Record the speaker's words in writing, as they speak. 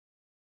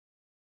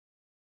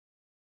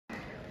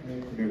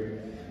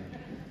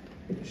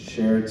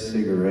Shared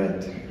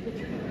cigarette.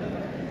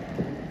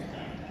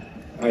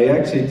 I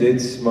actually did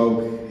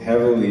smoke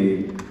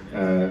heavily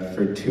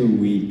for 2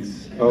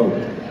 weeks. Oh,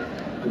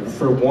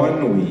 for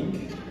 1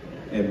 week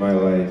in my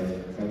life.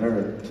 I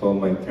never told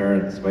my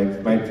parents.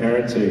 My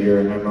parents are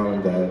here, my mom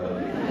and dad.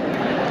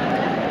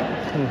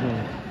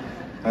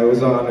 I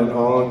was on an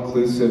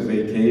all-inclusive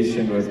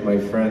vacation with my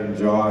friend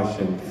Josh,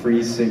 and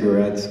free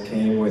cigarettes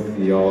came with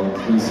the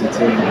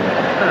all-inclusivity.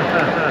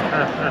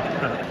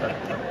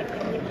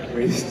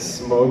 We used to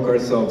smoke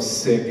ourselves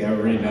sick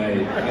every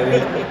night.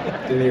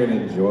 I didn't even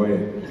enjoy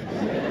it.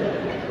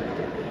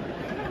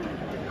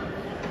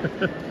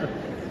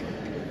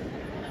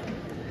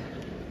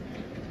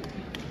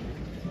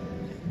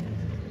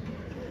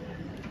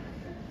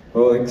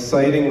 Well,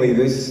 excitingly,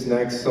 this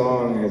next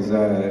song is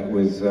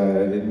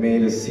it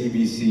made a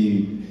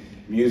CBC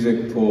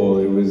music poll.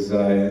 It was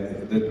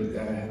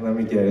let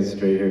me get it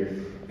straight here.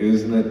 It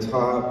was in the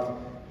top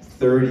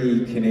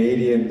 30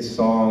 Canadian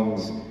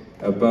songs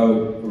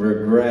about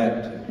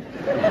regret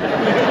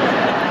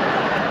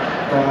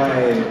by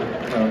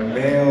a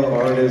male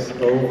artist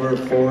over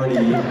 40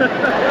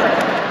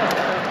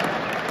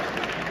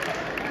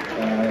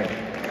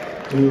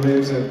 who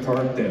lives in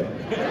Parkdale.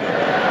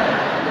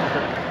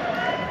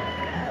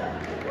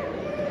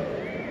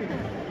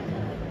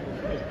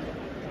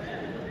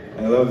 I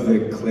love the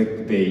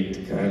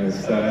clickbait kind of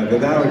stuff. But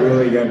that would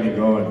really get me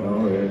going.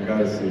 No, I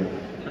gotta see.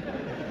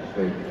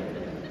 Like,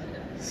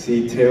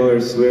 see Taylor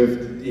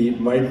Swift eat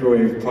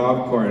microwave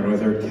popcorn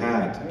with her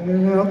cat.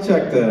 I'll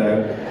check that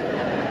out.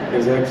 It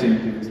was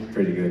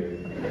pretty good.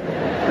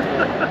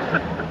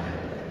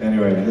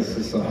 Anyway, this is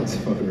a song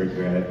about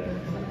regret.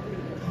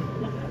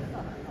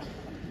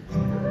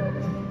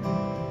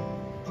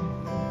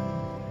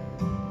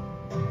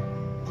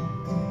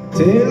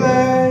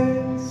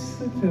 Daylight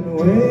slipping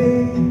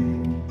away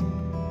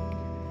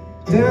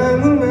down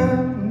the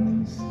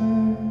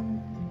mountainside,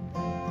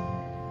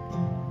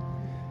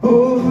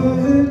 over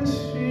the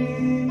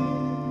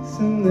trees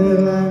and their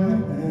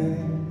lines.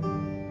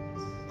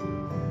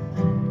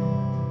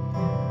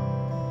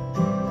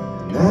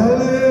 And I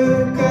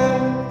look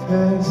out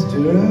past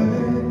your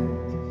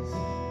eyes,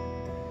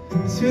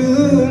 through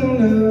the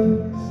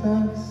windows I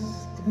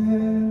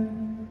stare,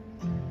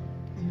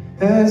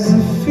 as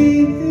the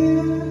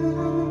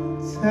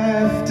fields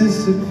have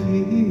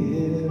disappeared.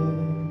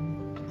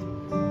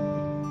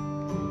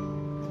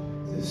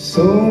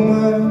 So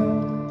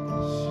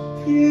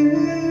much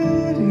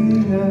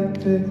beauty out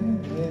there.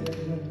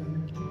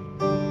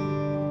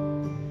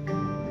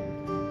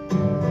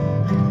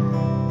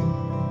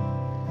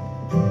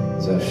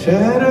 As our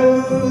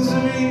shadows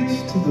reach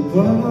to the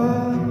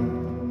bar,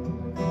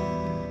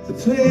 the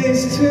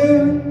place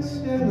turns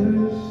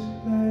yellowish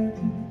light,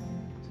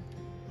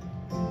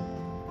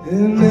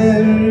 and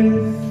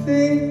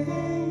everything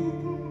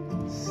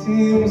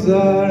seems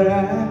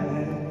alright.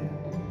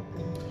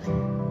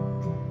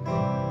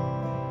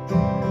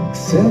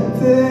 Except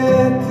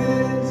that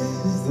this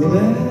is the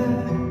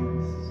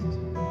last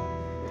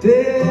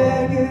day I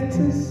get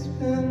to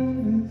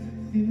spend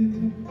with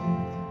you.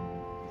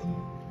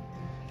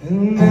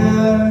 And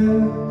now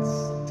it's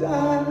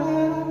dark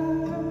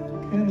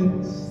and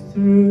it's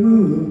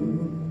through.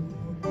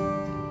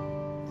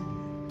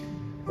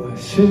 Well, I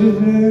should have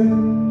been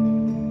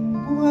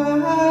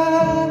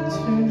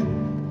watching